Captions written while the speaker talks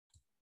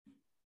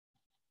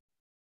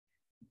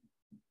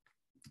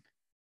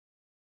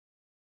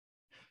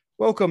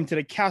Welcome to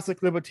the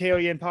Catholic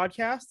Libertarian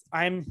Podcast.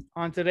 I'm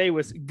on today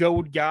with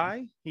Gold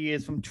Guy. He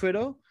is from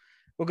Twitter.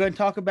 We're going to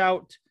talk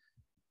about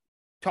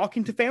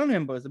talking to family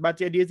members about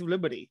the ideas of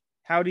liberty.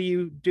 How do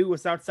you do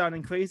without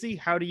sounding crazy?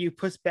 How do you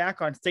push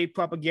back on state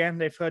propaganda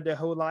they've heard their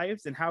whole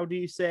lives? And how do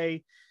you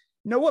say,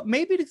 you know what,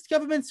 maybe this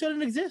government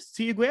shouldn't exist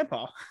to your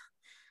grandpa?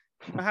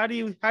 How do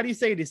you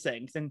say these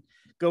things? And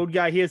Gold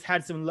Guy here has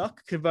had some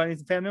luck converting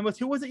some family members.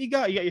 Who was it you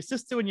got? You got your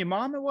sister and your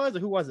mom, it was, or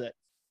who was it?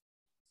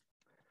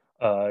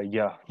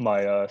 Yeah,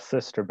 my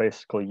sister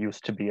basically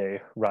used to be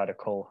a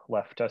radical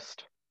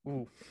leftist.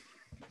 Ooh.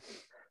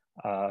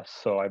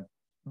 So I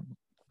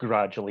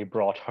gradually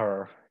brought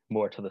her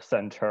more to the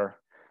center,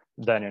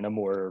 then in a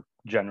more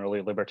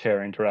generally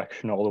libertarian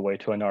direction, all the way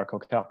to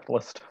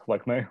anarcho-capitalist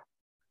like me.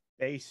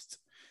 Based.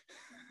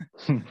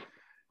 So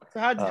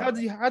how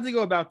did you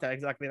go about that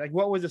exactly? Like,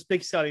 what was the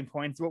big selling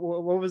points? What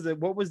was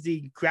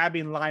the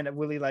grabbing line that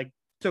really like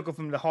took her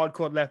from the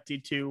hardcore lefty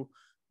to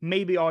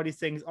maybe all these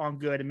things aren't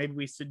good and maybe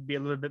we should be a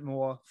little bit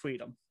more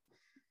freedom?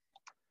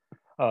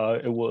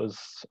 It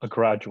was a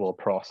gradual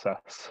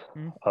process.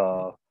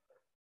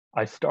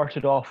 I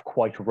started off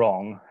quite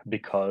wrong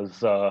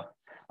because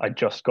I'd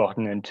just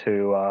gotten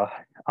into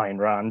Ayn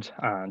Rand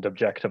and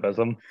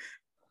objectivism.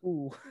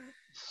 Ooh.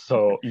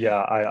 So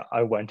yeah,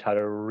 I went at it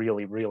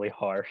really, really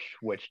harsh,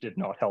 which did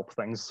not help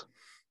things.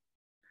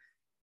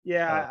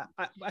 Yeah,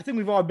 I think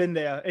we've all been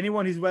there.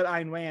 Anyone who's read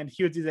Ayn Rand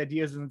hears these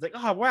ideas and it's like,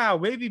 oh wow,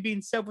 maybe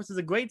being selfless is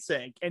a great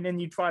thing. And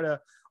then you try to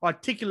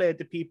articulate it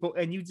to people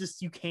and you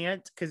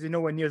can't because you're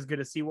nowhere near as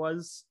good as he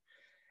was.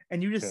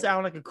 And you just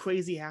sound like a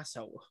crazy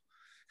asshole.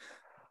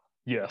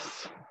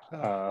 Yes.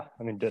 I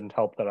mean, it didn't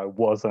help that I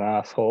was an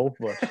asshole,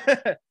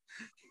 but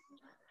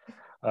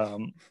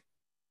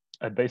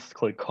I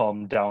basically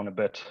calmed down a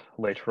bit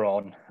later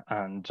on,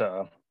 and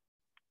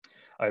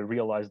I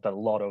realized that a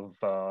lot of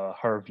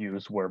her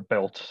views were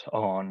built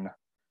on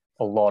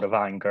a lot of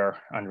anger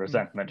and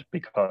resentment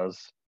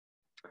because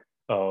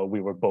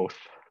we were both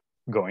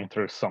going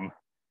through some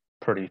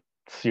pretty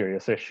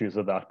serious issues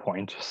at that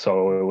point.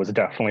 So it was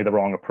definitely the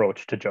wrong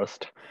approach to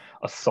just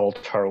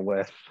assault her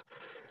with,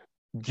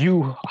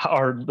 you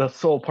are the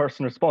sole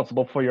person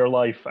responsible for your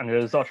life, and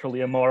it is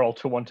utterly immoral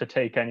to want to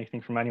take anything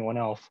from anyone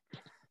else.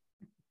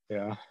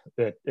 Yeah,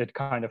 it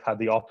kind of had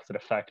the opposite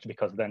effect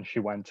because then she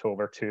went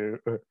over to,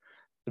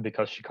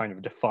 because she kind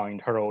of defined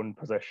her own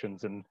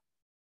positions in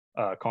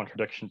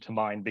contradiction to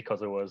mine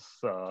because it was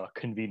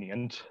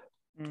convenient,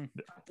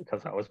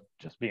 because I was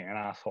just being an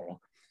asshole.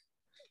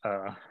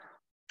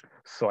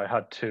 So I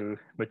had to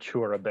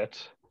mature a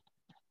bit.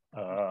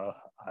 I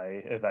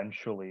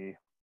eventually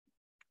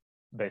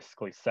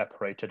basically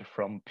separated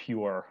from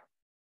pure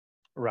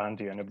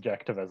Randian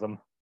objectivism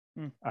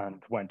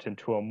and went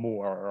into a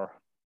more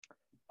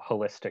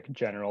holistic,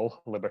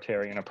 general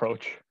libertarian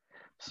approach.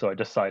 So I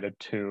decided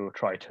to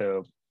try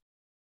to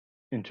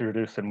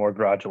introduce it more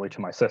gradually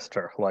to my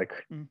sister,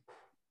 like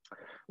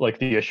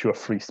the issue of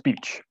free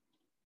speech.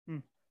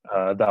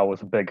 That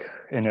was a big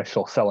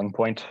initial selling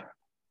point,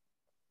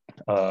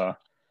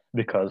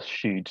 because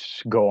she'd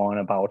go on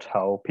about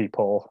how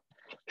people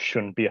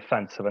shouldn't be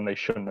offensive and they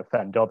shouldn't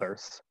offend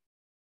others.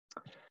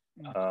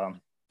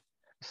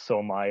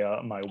 So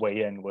my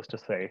way in was to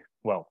say,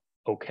 well,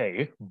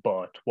 okay,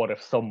 but what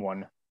if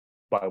someone,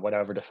 by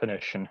whatever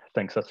definition,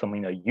 thinks that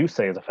something that you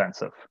say is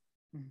offensive?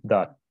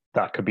 That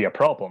could be a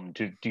problem.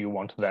 Do you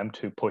want them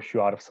to push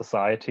you out of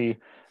society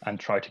and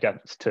try to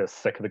get to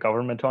sick of the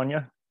government on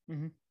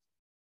you?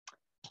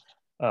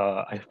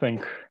 I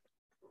think,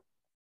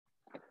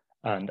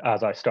 and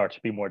as I start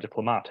to be more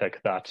diplomatic,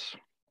 that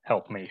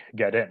helped me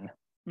get in.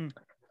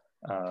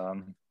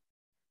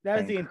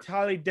 That is the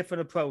entirely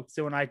different approach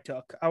than when I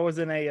took. I was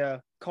in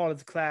a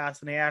college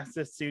class and they asked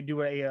us to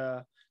do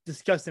a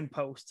discussion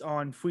post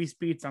on free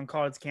speech on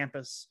college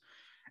campus.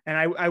 And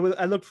I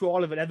looked through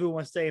all of it. Everyone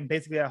was saying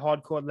basically a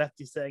hardcore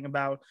lefty saying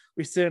about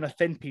we shouldn't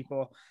offend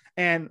people.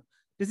 And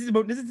this is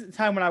the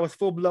time when I was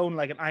full blown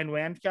like an Ayn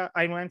Rand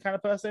kind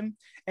of person.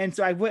 And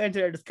so I went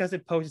into a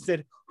discussion post and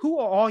said, "Who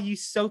are all you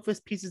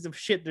selfish pieces of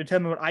shit that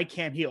tell me what I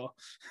can't hear?"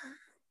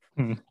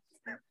 It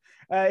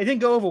didn't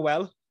go over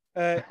well.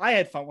 I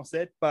had fun with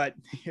it, but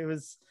it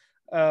was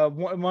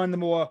one of the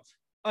more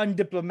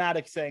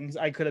undiplomatic things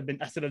I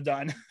should have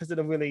done. Instead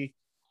of really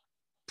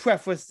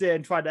prefaced it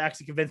and tried to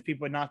actually convince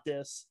people not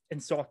to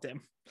insult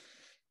them.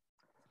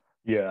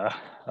 Yeah,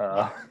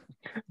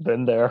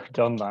 been there,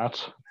 done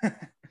that.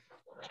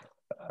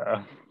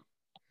 I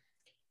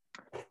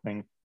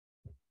think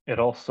it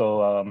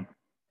also,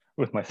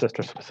 with my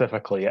sister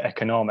specifically,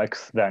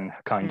 economics then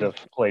kind of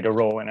played a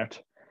role in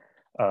it,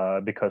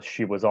 because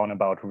she was on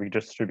about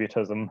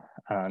redistributism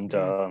and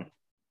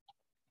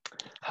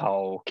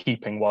how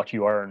keeping what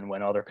you earn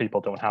when other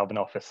people don't have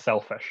enough is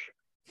selfish.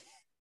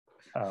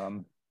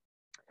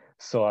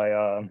 So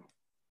I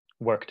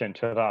worked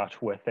into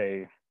that with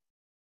a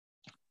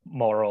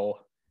moral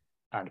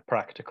and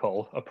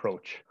practical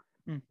approach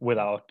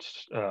without,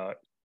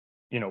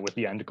 with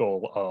the end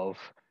goal of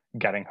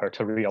getting her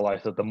to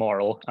realize that the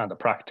moral and the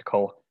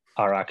practical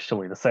are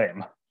actually the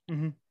same.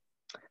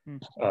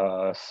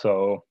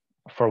 So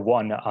for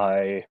one,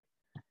 I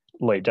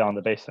laid down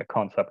the basic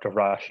concept of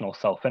rational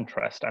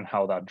self-interest and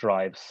how that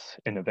drives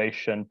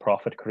innovation,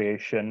 profit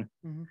creation,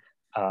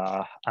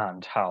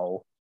 and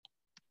how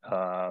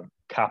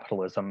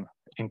capitalism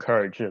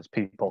encourages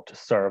people to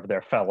serve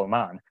their fellow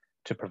man,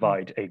 to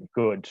provide a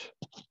good,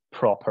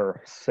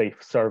 proper, safe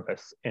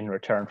service in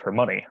return for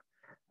money,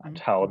 and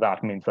how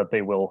that means that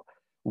they will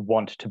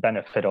want to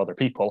benefit other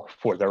people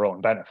for their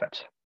own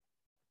benefit.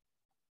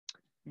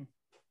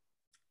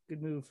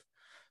 Good move.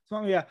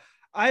 So yeah,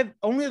 I've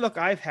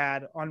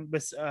had on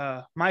this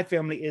my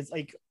family is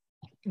like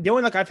the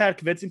only look I've had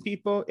convincing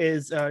people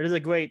is there's a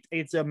great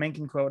it's a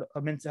Mencken quote,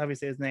 how do you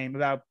say his name,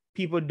 about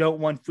people don't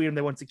want freedom,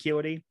 they want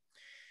security.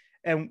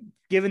 And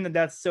given that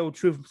that's so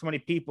true for so many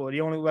people, the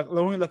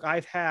only look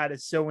I've had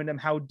is showing them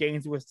how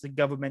dangerous the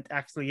government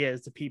actually is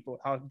to people,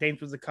 how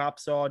dangerous the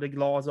cops are, the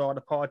laws are,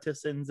 the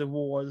politicians, the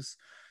wars.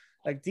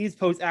 Like these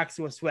pose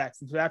actual threats,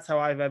 and so that's how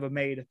I've ever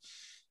made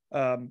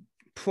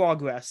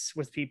progress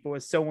with people,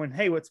 is showing,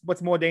 hey,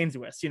 what's more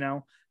dangerous,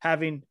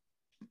 having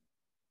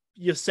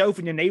yourself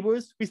and your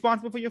neighbors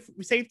responsible for your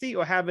safety,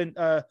 or having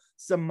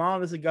some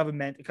monolithic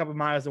government a couple of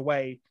miles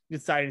away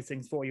deciding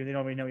things for you. They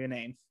don't really know your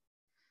name.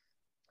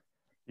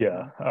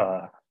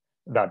 Yeah,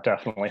 that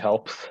definitely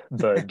helps.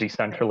 The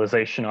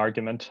decentralization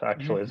argument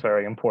actually is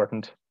very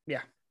important.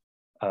 Yeah.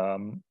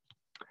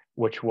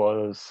 Which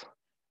was,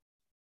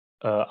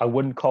 I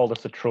wouldn't call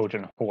this a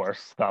Trojan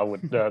horse.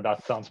 That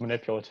sounds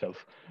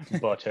manipulative,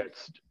 but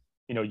it's,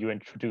 you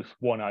introduce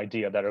one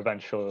idea that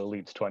eventually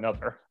leads to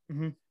another.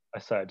 I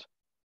said,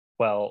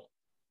 well,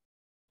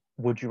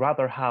 would you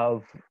rather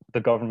have the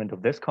government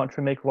of this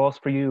country make laws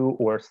for you,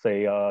 or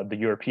say the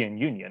European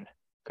Union,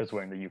 because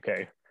we're in the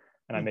UK?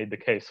 And I made the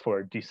case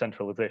for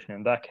decentralization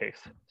in that case.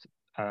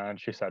 And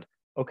she said,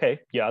 okay,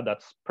 yeah,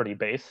 that's pretty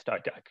based. I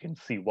can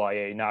see why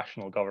a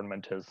national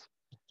government is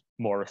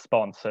more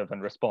responsive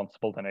and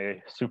responsible than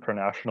a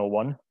supranational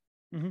one.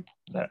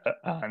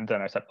 And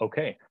then I said,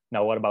 okay,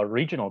 now what about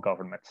regional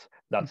governments?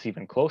 That's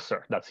even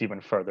closer. That's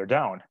even further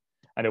down.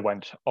 And it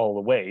went all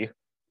the way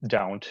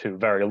down to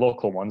very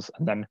local ones.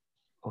 And then,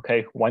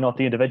 okay, why not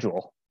the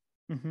individual?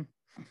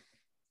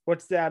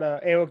 What's that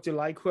Eric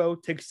July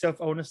quote? Take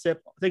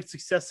self-ownership, take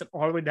success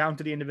all the way down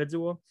to the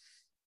individual.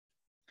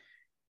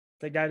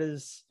 Like that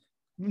is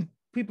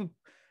people.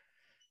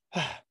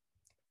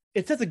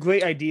 It's such a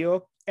great idea,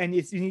 and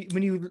if you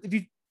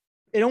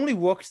it only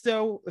works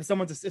though if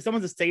someone's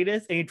a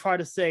status and you try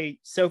to say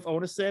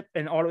self-ownership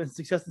and all of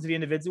success to the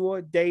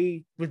individual,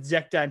 they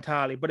reject that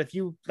entirely. But if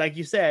you, like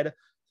you said,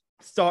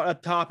 start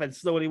up top and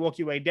slowly work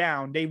your way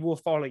down, they will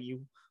follow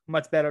you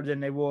much better than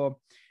they will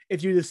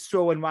if you just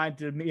throw in line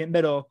to the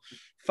middle,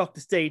 fuck the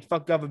state,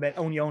 fuck government,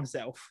 own your own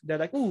self. They're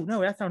like, ooh,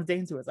 no, that sounds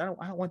dangerous. I don't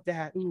want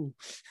that. Ooh.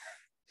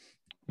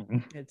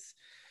 It's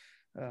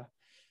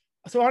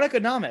so on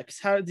economics,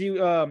 how would you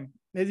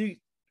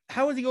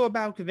go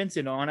about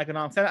convincing on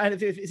economics?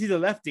 And if he's a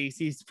lefty,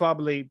 he's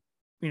probably,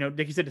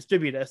 like you said,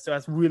 distributor, so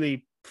that's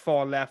really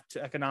far left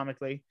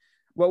economically.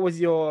 What was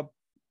your,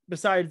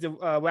 besides the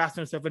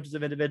rational self-interest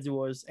of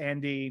individuals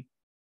and the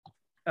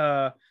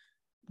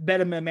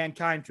betterment of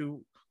mankind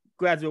through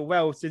gradual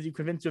wealth, did you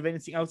convince you of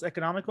anything else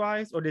economic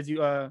wise, or did you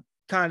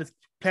kind of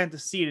plant the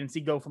seed and see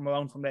go from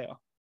there?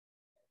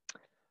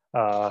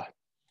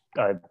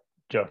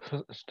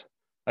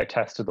 I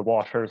tested the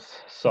waters,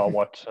 saw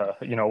what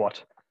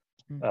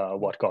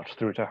what got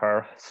through to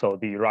her. So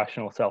the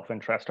rational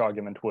self-interest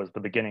argument was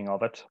the beginning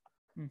of it.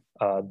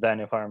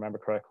 Then, if I remember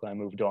correctly, I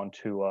moved on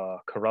to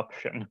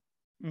corruption.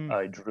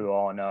 I drew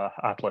on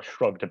Atlas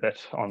Shrugged a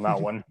bit on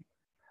that one.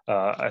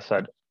 I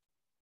said,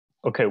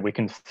 okay, we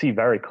can see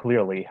very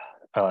clearly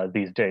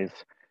these days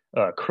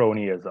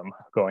cronyism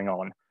going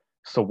on.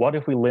 So what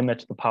if we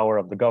limit the power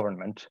of the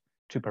government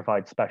to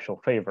provide special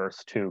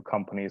favors to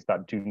companies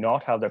that do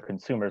not have their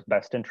consumers'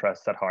 best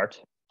interests at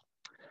heart,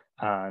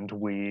 and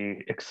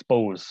we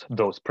expose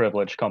those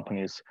privileged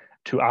companies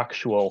to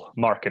actual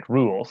market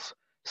rules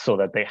so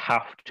that they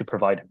have to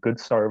provide a good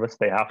service,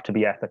 they have to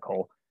be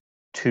ethical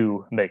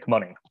to make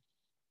money?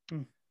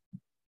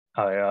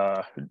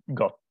 I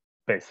got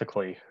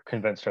basically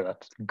convinced her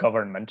that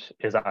government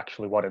is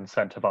actually what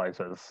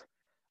incentivizes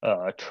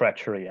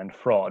treachery and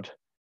fraud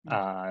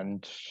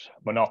and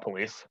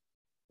monopolies.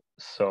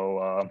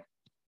 So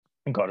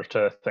got her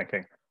to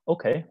thinking,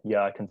 okay,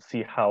 yeah, I can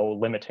see how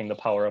limiting the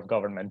power of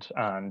government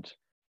and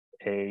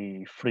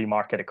a free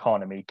market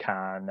economy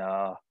can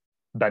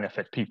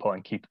benefit people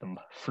and keep them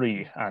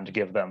free and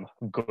give them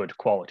good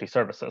quality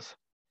services.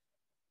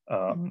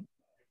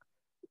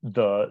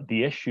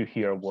 The issue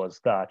here was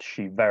that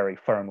she very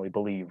firmly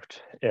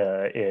believed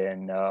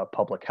in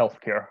public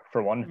healthcare,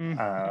 for one,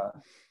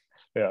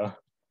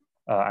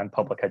 and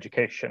public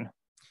education.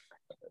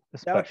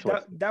 Especially.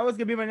 That was going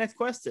to be my next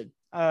question.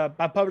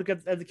 About public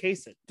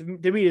education. To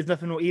me, there's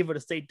nothing more evil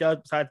the state does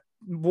besides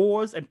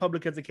wars and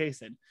public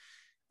education.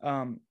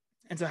 And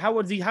so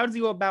how does he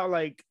go about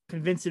like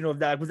convincing her of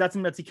that? Was that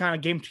something that he kind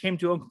of came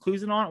to a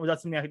conclusion on? Or was that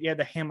something that you had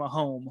to hammer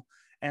home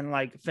and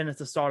like finish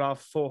to start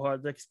off for her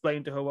to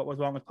explain to her what was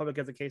wrong with public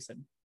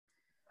education?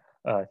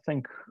 I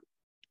think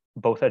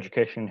both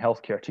education and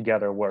healthcare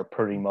together were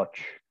pretty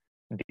much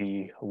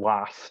the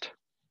last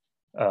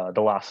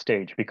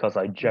stage, because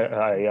I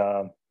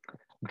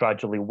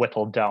gradually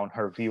whittled down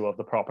her view of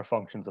the proper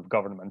functions of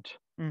government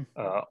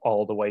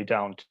all the way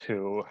down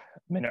to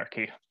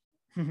minarchy.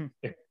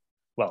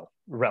 Well,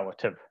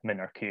 relative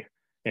minarchy,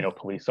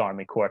 police,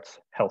 army, courts,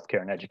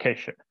 healthcare, and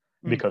education,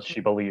 because she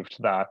believed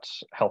that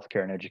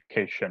healthcare and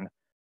education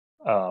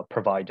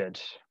provided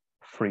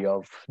free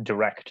of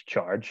direct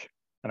charge,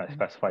 and I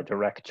specify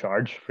direct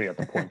charge, free at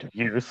the point of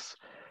use,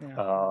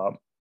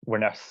 were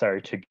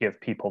necessary to give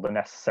people the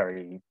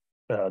necessary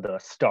the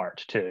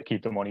start to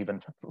keep them on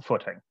even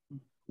footing,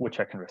 which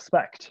I can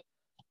respect.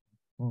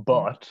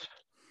 But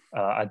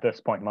at this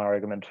point, my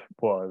argument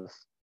was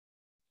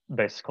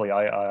basically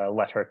I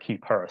let her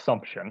keep her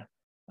assumption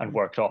and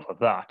worked off of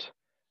that.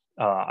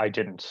 I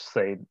didn't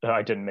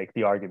make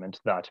the argument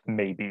that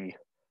maybe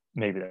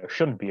there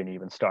shouldn't be an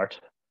even start.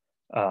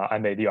 I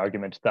made the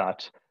argument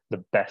that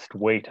the best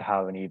way to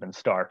have an even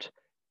start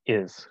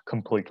is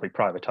completely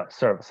privatized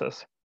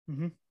services.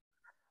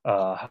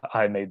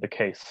 I made the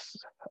case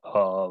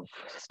of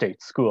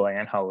state schooling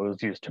and how it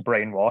was used to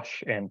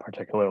brainwash in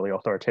particularly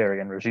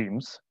authoritarian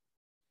regimes.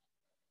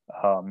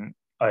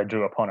 I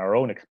drew upon our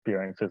own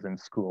experiences in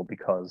school,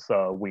 because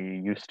we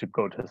used to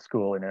go to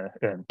school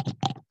in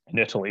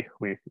Italy.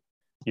 We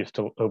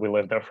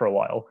lived there for a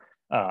while,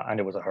 and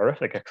it was a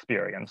horrific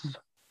experience.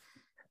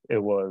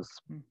 It was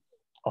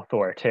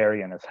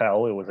authoritarian as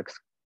hell. It was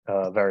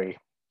very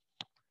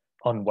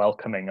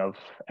unwelcoming of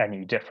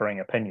any differing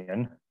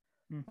opinion.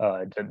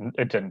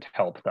 It didn't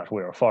help that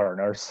we were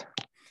foreigners.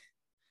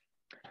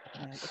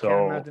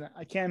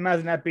 I can't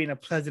imagine that being a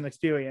pleasant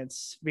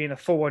experience, being a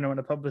foreigner in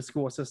a public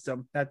school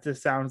system. That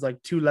just sounds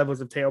like 2 levels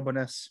of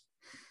terribleness.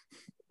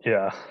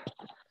 Yeah,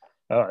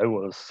 it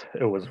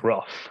was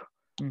rough.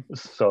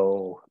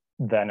 So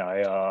then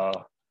I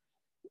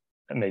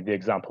made the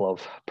example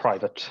of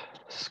private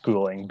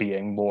schooling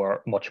being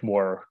much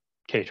more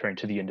catering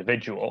to the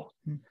individual,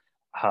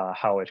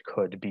 how it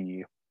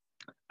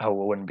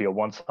wouldn't be a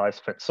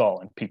one-size-fits-all,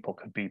 and people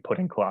could be put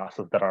in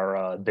classes that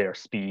are their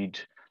speed,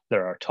 that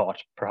are taught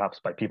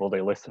perhaps by people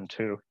they listen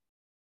to,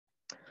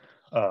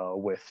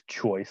 with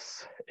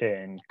choice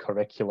in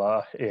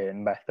curricula,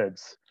 in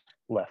methods,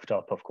 left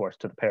up, of course,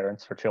 to the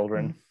parents for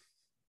children,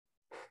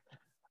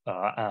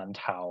 and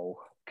how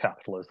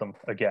capitalism,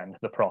 again,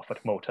 the profit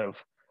motive,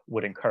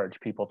 would encourage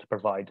people to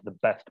provide the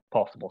best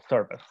possible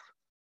service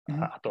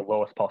at the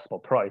lowest possible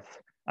price,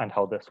 and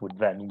how this would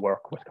then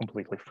work with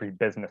completely free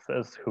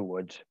businesses who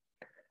would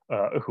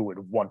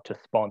want to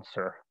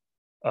sponsor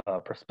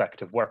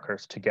prospective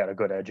workers to get a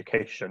good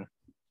education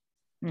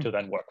to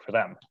then work for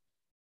them,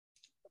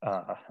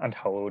 and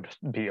how it would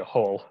be a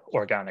whole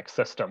organic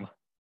system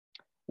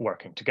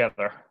working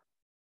together.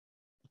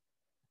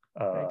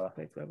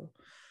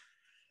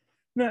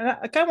 No,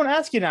 I kind of want to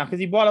ask you now, because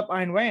you brought up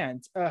Ayn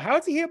Rand. How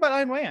did you hear about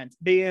Ayn Rand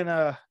being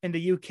in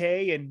the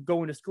UK and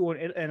going to school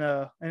in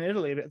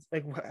Italy?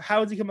 Like, how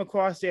did you come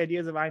across the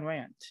ideas of Ayn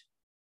Rand?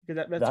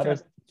 Because that's kind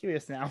of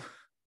curious now.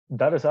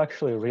 That is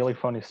actually a really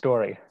funny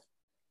story.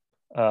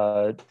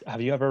 Have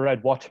you ever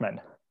read Watchmen?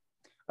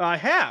 I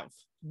have.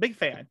 Big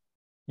fan.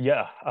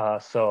 Yeah.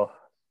 So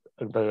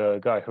the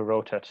guy who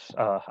wrote it,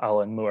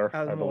 Alan Moore,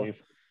 I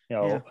believe.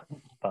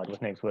 Bad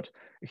with names, but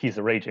he's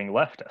a raging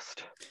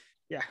leftist.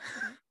 Yeah.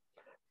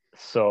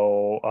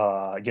 So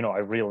I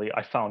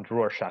found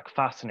Rorschach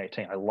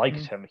fascinating. I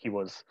liked him. He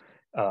was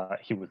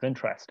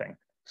interesting.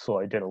 So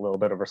I did a little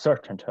bit of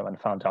research into him and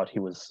found out he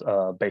was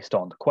based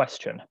on The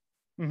Question,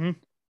 who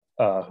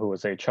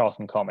was a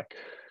Charlton comic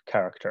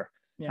character,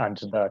 and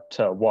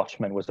that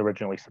Watchmen was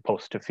originally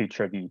supposed to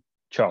feature the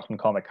Charlton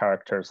comic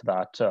characters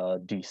that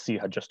DC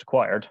had just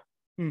acquired.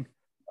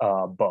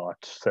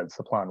 But since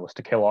the plan was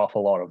to kill off a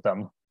lot of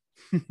them,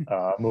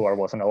 Moore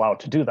wasn't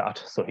allowed to do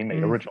that, so he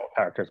made original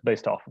characters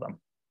based off of them.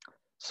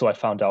 So I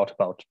found out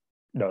about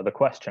The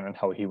Question and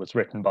how he was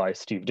written by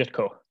Steve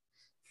Ditko,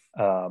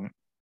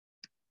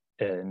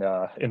 in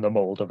the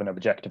mold of an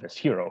objectivist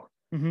hero,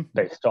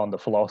 based on the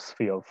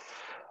philosophy of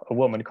a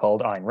woman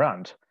called Ayn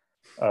Rand,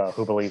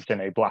 who believed in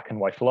a black and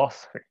white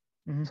philosophy.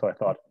 So I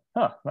thought,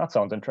 that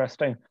sounds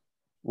interesting.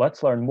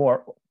 Let's learn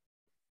more.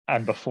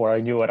 And before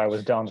I knew it, I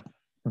was down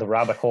the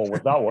rabbit hole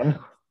with that one.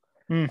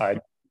 I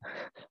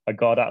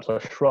got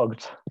Atlas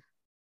Shrugged,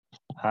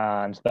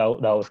 and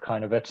that was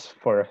kind of it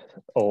for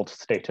old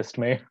statist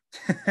me.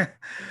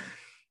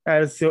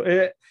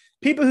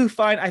 People who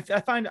find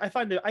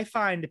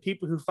the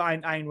people who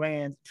find Ayn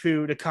Rand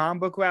through the comic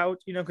book route,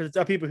 because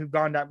there are people who've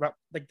gone that route,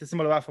 like the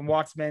similar route from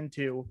Watchmen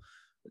to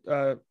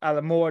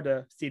Alan Moore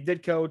to Steve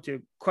Ditko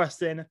to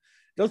Question.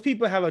 Those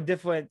people have a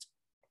different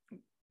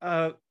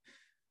how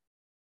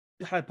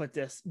to put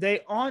this.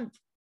 They aren't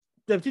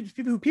the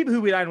people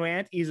who read Ayn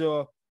Rand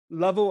either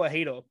love or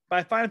hate her. But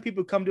I find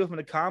people who come to it from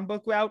the comic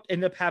book route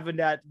end up having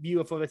that view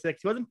of it. It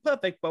wasn't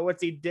perfect, but what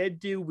they did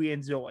do, we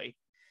enjoy.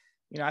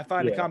 I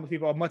find the comic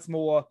people are much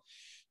more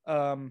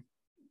what's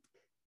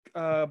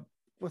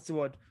the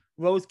word?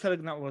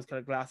 not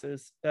rose-colored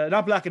glasses,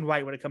 not black and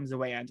white when it comes to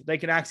Rand. They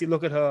can actually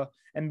look at her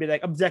and be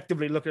like,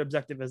 objectively look at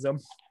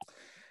objectivism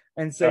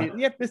and say,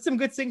 yep, there's some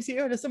good things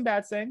here, there's some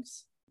bad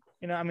things.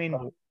 You know, I mean,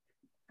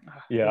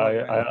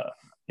 I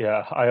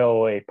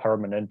owe a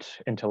permanent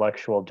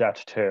intellectual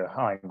debt to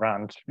Ayn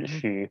Rand. Mm-hmm.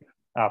 She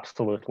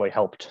absolutely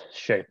helped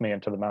shape me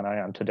into the man I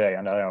am today,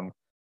 and I am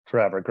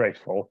forever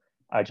grateful.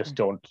 I just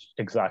don't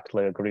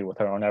exactly agree with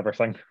her on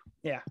everything.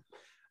 Yeah.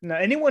 No,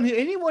 anyone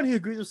who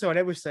agrees with her on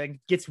everything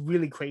gets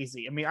really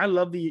crazy. I mean, I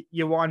love the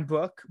Yuan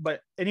book,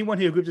 but anyone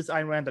who agrees with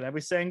Ayn Rand on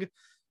everything,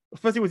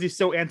 especially with you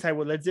so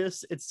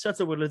anti-religious, it's such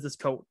a religious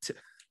cult.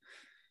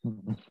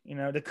 Mm-hmm. You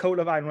know, the cult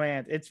of Ayn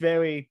Rand. It's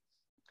very.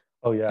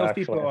 Oh yeah, those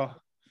people are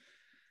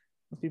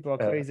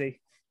crazy.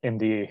 In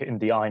the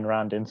Ayn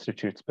Rand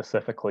Institute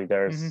specifically,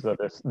 there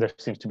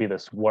seems to be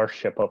this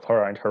worship of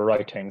her and her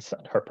writings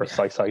and her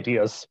precise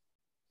ideas,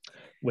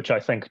 which I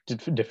think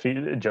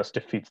just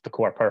defeats the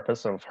core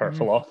purpose of her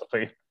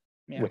philosophy,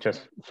 which is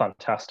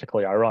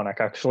fantastically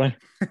ironic, actually.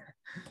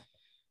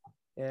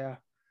 Yeah.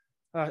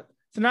 So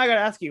now I got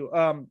to ask you,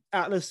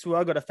 Atlas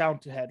Shrugged or The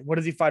Fountainhead, what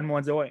does he find more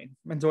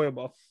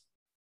enjoyable?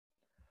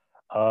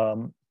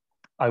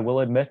 I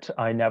will admit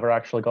I never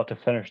actually got to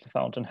finish The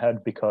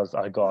Fountainhead because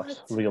I got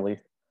really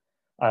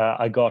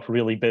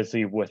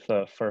busy with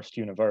the first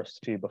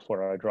university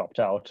before I dropped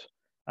out,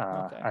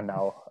 and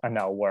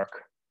now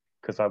work,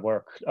 because I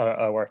work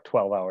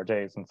 12-hour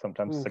days and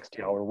sometimes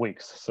 60-hour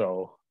weeks.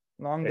 So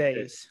long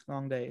days.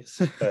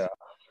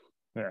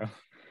 Yeah.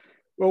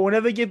 Well,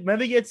 whenever you get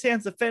a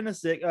chance to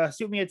finish it,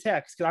 shoot me a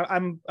text, because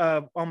I'm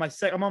on my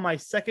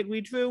second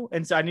read through,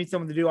 and so I need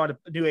someone to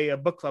do a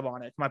book club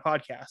on it, my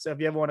podcast. So if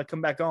you ever want to come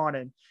back on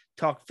and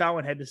talk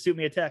Fountainhead, just shoot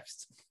me a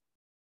text.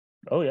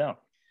 Oh yeah,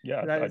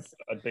 I'd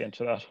be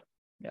into that.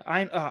 Yeah,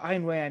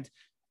 Ayn Rand.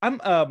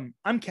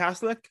 I'm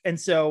Catholic, and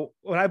so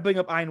when I bring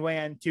up Ayn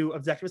Rand to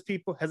objectivist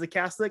people as a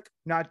Catholic,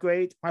 not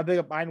great. When I bring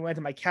up Ayn Rand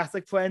to my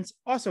Catholic friends,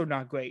 also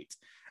not great.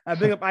 I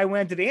bring up Ayn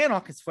Rand to the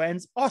anarchist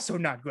friends, also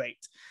not great.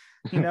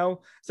 You know,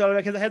 so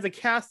because as a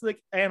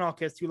Catholic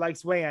anarchist who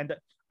likes Rand,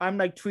 I'm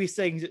like three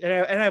things, and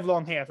I have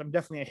long hair, so I'm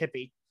definitely a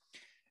hippie.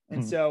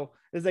 And so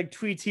there's like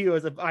 3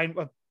 tiers of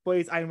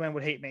ways Ayn Rand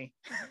would hate me.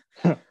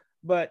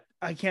 But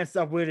I can't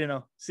stop reading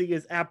her. She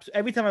is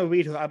every time I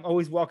read her, I'm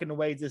always walking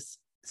away just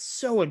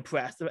so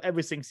impressed with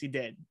everything she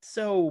did.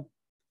 So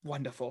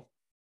wonderful.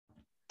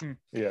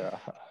 Yeah.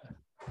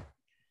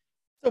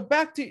 So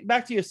back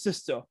to your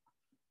sister.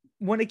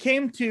 When it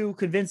came to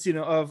convincing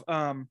her of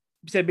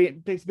you said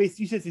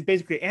she's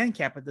basically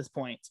ANCAP at this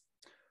point.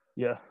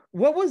 Yeah.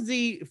 What was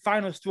the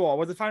final straw?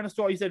 Was the final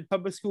straw you said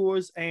public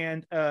schools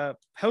and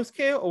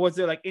healthcare, or was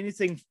there like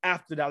anything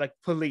after that, like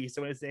police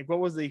or anything? What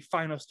was the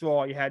final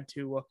straw you had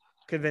to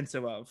convince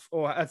her of,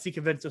 or actually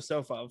convince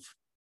herself of?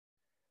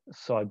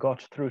 So I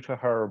got through to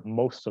her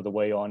most of the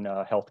way on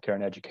healthcare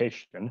and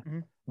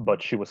education,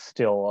 but she was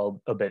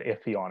still a bit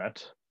iffy on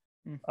it.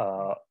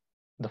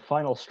 The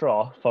final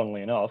straw,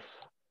 funnily enough,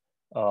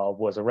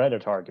 was a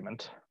Reddit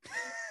argument.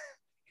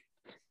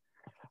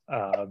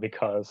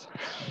 Because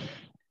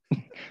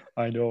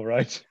I know,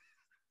 right?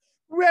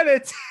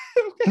 Reddit.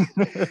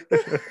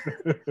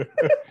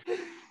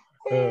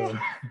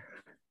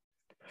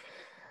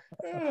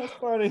 That's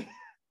funny.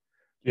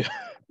 Yeah.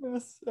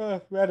 Yes,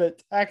 Reddit.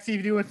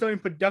 Actually doing something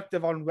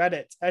productive on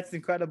Reddit. That's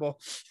incredible.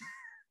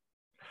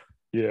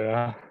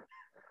 Yeah.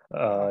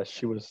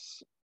 She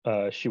was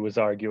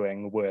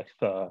arguing with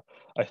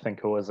I think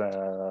it was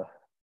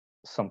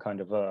some kind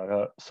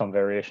of some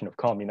variation of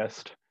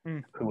communist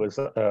who was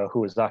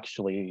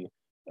actually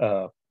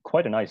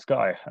quite a nice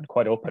guy and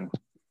quite open.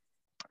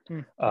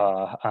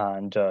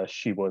 And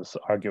she was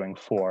arguing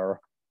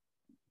for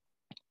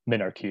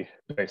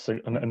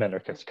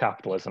minarchist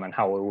capitalism and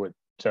how it would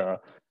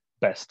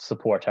best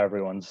support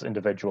everyone's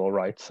individual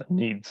rights and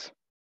needs.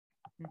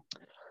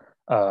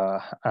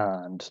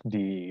 And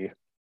the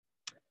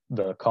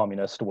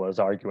communist was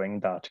arguing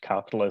that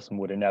capitalism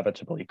would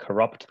inevitably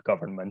corrupt the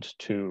government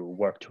to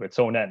work to its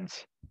own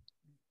ends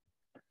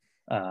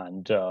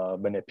and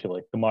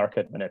manipulate the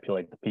market,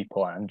 manipulate the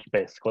people, and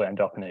basically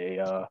end up in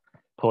a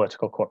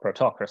political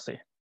corporatocracy.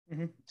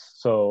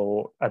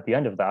 So at the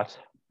end of that,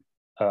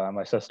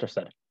 my sister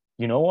said,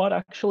 you know what,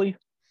 actually,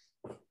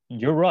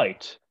 you're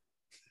right.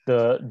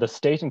 The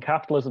state and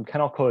capitalism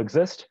cannot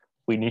coexist.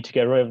 We need to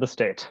get rid of the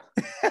state.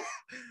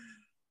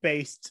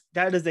 Based.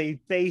 That is a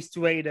based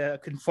way to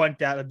confront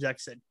that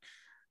objection.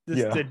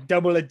 Just to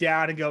double it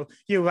down and go,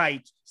 you're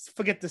right.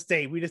 Forget the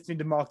state. We just need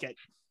the market.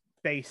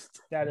 Based.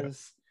 That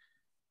is.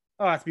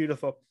 Oh, that's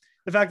beautiful.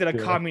 The fact that a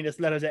communist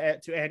led her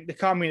to the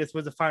communist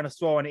was the final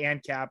straw on the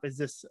ANCAP is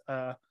just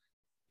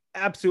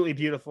absolutely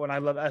beautiful, and I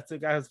love that.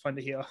 That was fun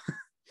to hear.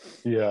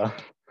 Yeah,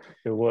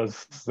 it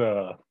was.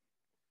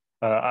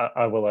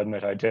 I will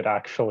admit, I did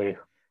actually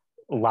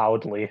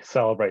loudly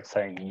celebrate,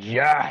 saying,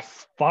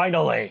 "Yes,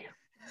 finally!"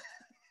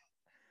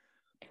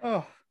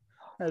 Oh,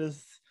 that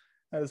is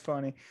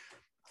funny.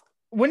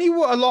 When you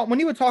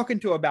were talking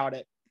to her about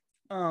it,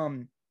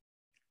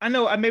 I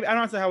know. I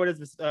don't know how it is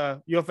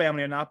with your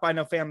family or not, but I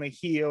know family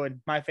here and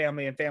my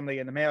family and family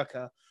in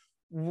America.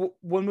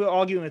 When we're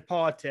arguing with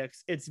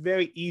politics, it's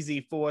very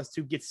easy for us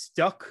to get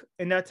stuck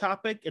in that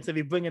topic. And so if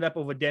you bring it up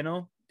over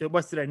dinner, the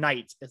rest of the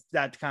night, it's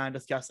that kind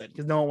of discussing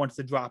because no one wants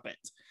to drop it.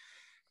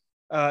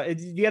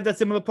 Do you have that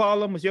similar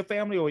problem with your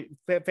family or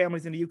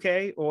families in the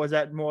UK, or is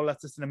that more or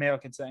less just an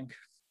American thing?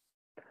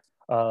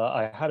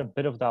 I had a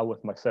bit of that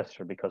with my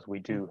sister because we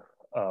do,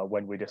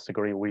 when we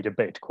disagree, we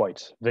debate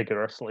quite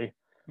vigorously.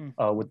 Hmm.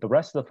 With the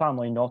rest of the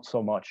family, not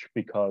so much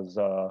because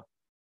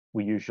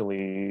we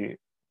usually,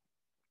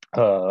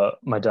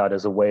 my dad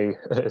is away,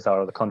 is out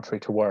of the country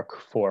to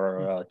work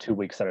for 2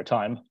 weeks at a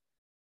time.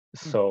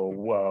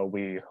 So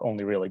we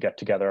only really get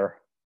together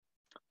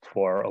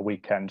for a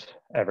weekend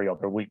every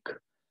other week.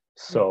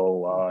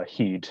 So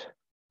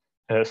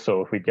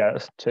so if we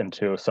get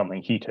into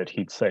something heated,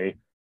 he'd say,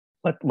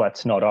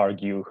 let's not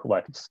argue,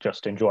 let's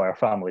just enjoy our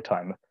family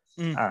time.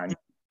 And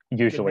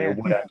usually it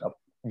would end up,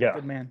 yeah,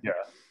 Good man. yeah.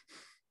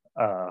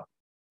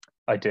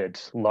 I did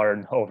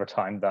learn over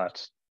time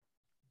that,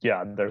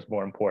 yeah, there's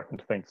more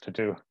important things to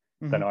do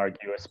than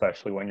argue,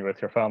 especially when you're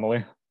with your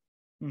family.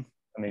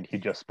 I mean, he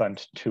just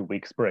spent 2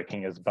 weeks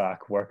breaking his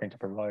back working to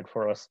provide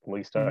for us. The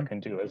least I can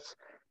do is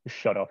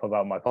shut up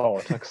about my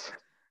politics.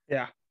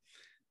 Yeah,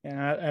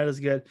 that is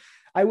good.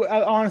 I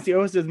honestly, it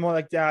was just more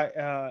like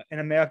that in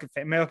American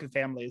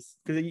families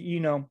because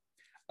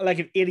like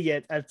an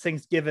idiot at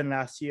Thanksgiving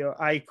last year,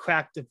 I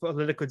cracked a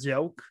political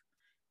joke.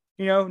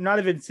 Not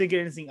even thinking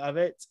anything of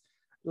it.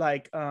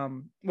 Like,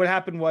 what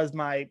happened was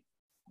one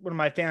of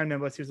my family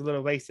members, who's a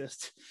little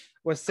racist,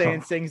 was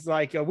saying things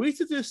like, "We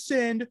should just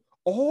send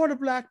all the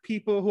black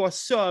people who are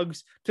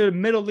thugs to the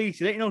Middle East.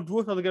 There ain't no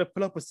Jews are gonna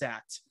put up with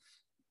that."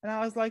 And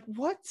I was like,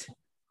 "What?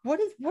 What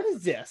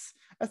is this?"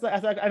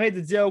 I made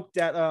the joke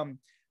that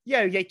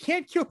yeah, they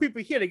can't kill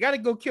people here. They got to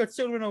go kill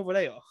children over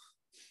there.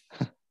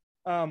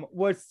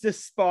 Which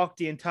just sparked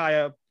the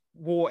entire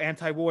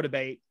anti-war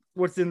debate,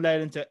 which then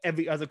led into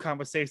every other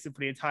conversation for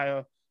the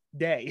entire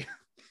day.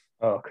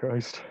 Oh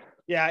Christ!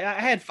 Yeah,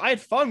 I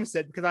had fun with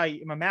it because I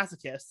am a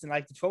masochist and I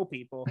like to troll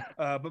people.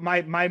 But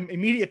my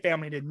immediate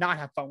family did not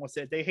have fun with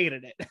it; they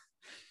hated it.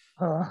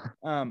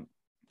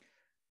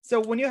 So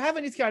when you're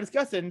having these kind of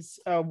discussions,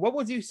 what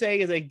would you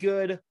say is a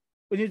good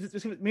when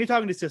you're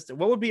talking to sister?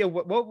 What would be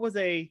what was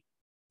a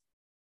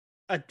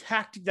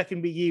tactic that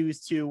can be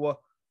used to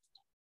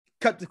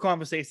cut the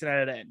conversation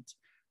at an end?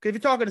 Because if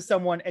you're talking to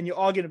someone and you're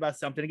arguing about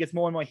something, it gets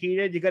more and more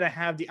heated. You're gonna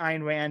have the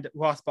Ayn Rand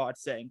Rothbard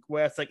thing,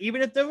 where it's like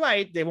even if they're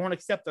right, they won't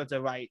accept that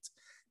they're right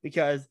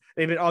because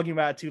they've been arguing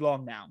about it too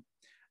long now.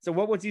 So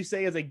what would you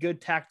say is a good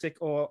tactic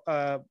or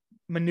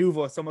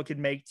maneuver someone could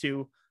make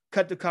to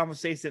cut the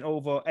conversation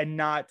over and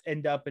not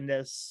end up in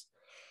this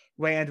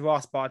Rand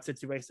Rothbard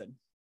situation?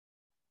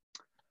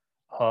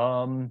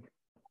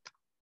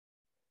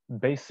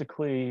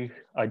 Basically,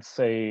 I'd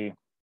say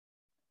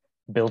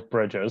build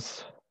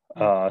bridges,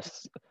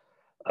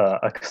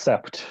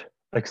 accept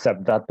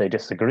that they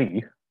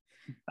disagree,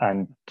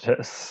 and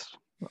just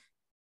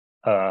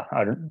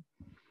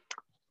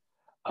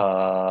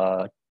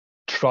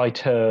try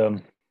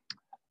to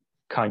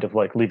kind of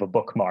like leave a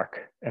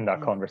bookmark in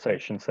that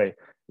conversation. Say,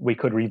 we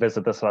could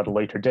revisit this at a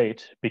later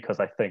date because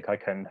I think I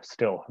can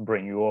still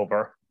bring you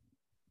over.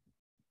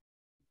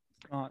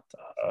 Smart.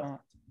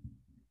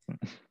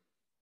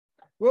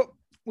 Well,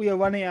 we are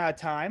running out of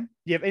time.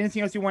 Do you have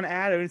anything else you want to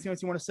add or anything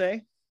else you want to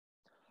say?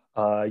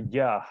 My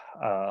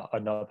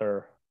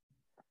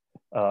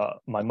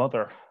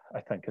mother,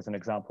 I think, is an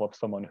example of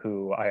someone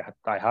who I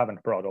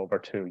haven't brought over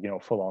to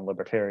full-on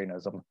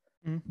libertarianism,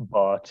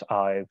 but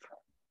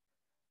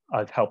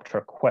I've helped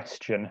her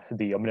question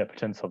the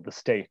omnipotence of the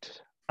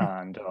state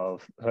and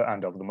of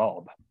the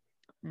mob,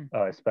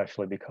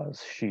 especially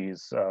because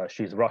she's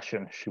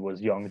Russian. She was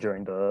young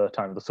during the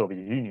time of the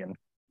Soviet Union.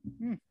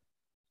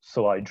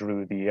 So I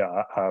drew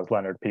as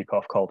Leonard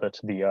Peikoff called it,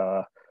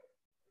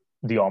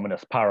 the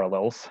ominous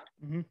parallels,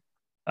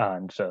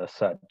 and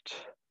said,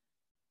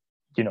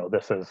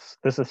 this is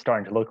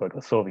starting to look like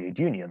the Soviet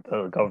Union.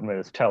 The government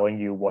is telling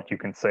you what you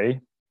can say,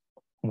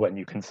 when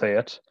you can say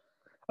it.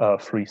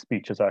 Free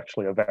speech is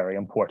actually a very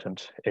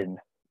important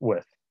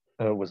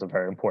was a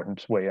very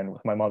important way in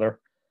with my mother.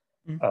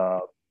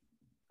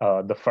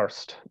 The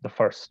first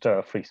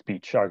free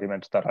speech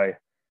argument that I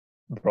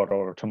brought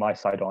over to my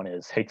side on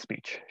is hate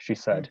speech. She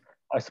said,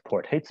 I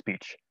support hate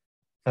speech.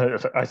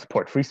 I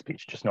support free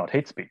speech, just not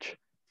hate speech.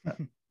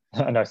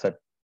 And I said,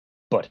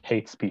 but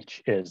hate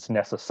speech is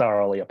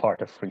necessarily a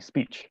part of free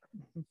speech.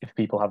 If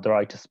people have the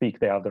right to speak,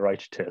 they have the right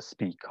to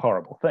speak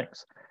horrible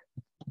things.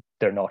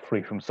 They're not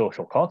free from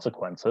social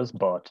consequences,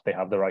 but they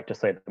have the right to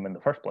say them in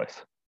the first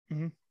place.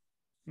 And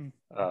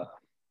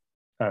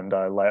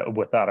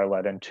with that, I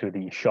led into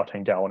the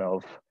shutting down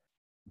of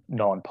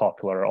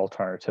non-popular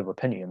alternative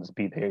opinions,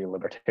 be they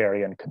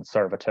libertarian,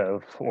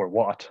 conservative, or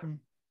what.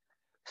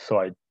 So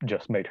I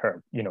just made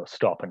her,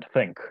 stop and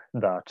think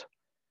that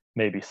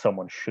maybe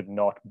someone should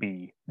not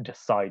be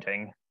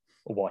deciding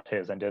what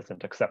is and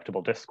isn't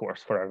acceptable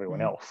discourse for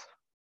everyone else.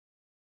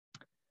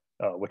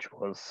 which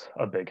was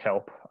a big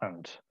help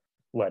and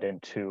led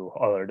into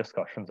other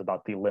discussions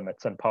about the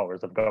limits and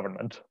powers of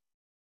government.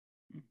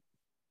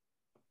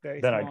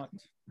 Very Then smart.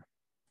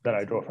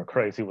 I drove her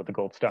crazy with the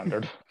gold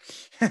standard.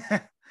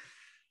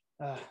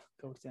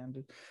 Gold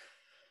standard.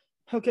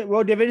 Okay,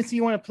 well, do you have anything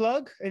you want to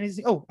plug?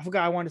 Anything? Oh, I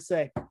forgot I wanted to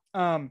say.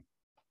 The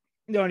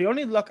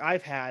only luck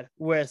I've had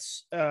with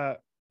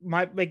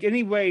my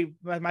family,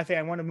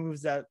 one of the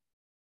moves that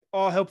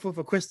all helpful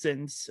for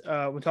Christians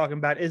we're talking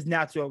about is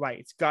natural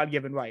rights,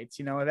 God-given rights.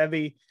 You know, at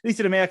least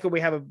in America,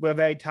 we're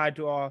very tied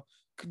to our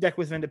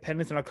Declaration of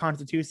Independence and our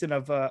Constitution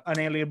of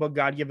unalienable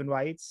God-given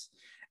rights.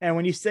 And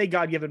when you say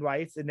God-given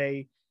rights, and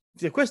the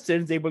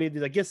Christians, they believe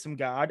there's a gift from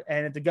God,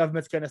 and if the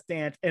government's going to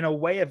stand in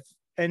way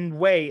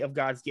of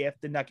God's gift,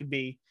 then that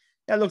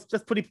looks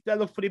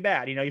pretty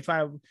bad. You know, you're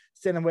trying to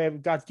stand in the way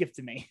of God's gift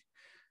to me.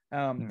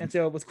 And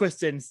so with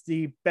Christians,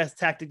 the best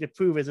tactic to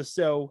prove is to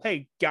show,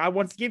 hey, God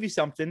wants to give you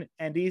something,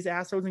 and these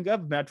assholes in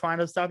government are trying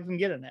to stop you from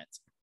getting it.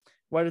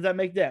 What does that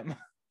make them?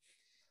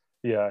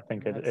 Yeah, I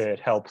think it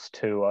helps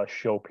to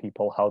show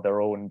people how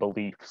their own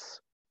beliefs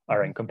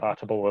are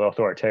incompatible with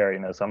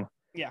authoritarianism,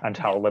 and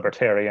how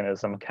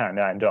libertarianism can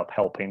end up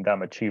helping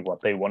them achieve what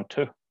they want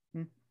to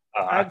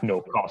at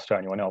no cost to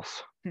anyone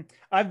else.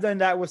 I've done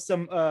that with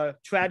some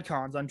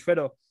tradcons on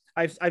Twitter.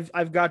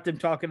 I've got them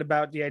talking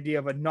about the idea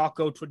of a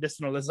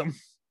narco-traditionalism.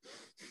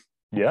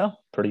 Yeah,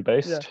 pretty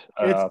based.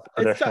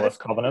 Traditionalist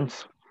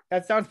covenants.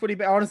 That sounds pretty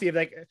bad. Honestly,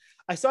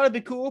 I thought it'd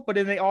be cool, but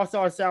then they all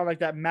started sound like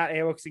that Matt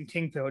Erickson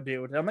Kingpill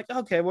dude. And I'm like,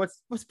 okay,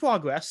 what's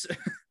progress?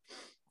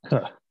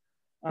 Anyway,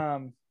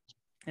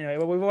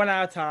 well, we run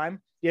out of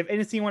time. Do you have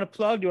anything you want to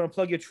plug? Do you want to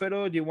plug your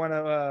Twitter? Do you want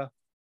to,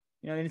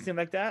 anything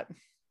like that?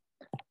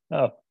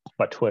 My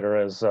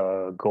Twitter is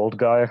Gold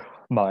Guy.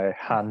 My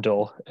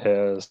handle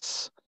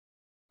is,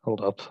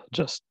 hold up,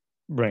 just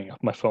bringing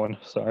up my phone.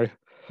 Sorry.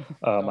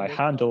 My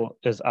handle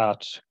is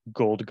at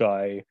Gold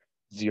Guy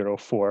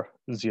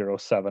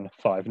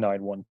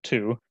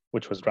 04075912,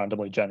 which was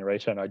randomly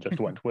generated, and I just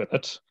went with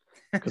it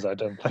because I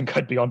didn't think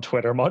I'd be on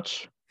Twitter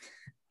much.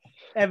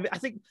 And I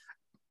think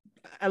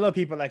I love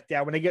people like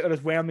that when they get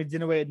those randomly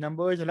generated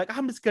numbers. They're like,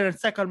 I'm just gonna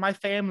check on my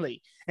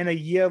family, and a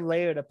year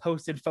later, they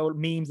posted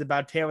memes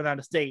about tearing down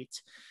the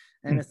state,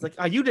 and it's like,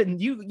 oh,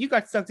 you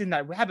got sucked in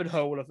that rabbit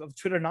hole of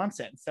Twitter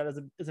nonsense. That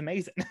is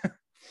amazing.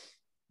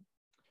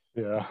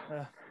 Yeah.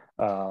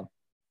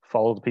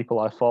 Follow the people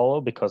I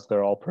follow because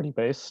they're all pretty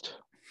based,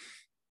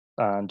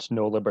 and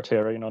no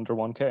libertarian under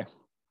 1K.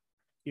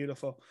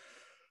 Beautiful.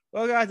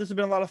 Well, guys, this has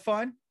been a lot of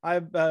fun.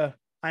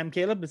 I'm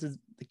Caleb. This is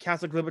the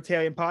Catholic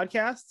Libertarian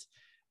Podcast.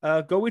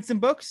 Go read some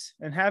books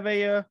and have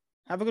a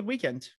good weekend.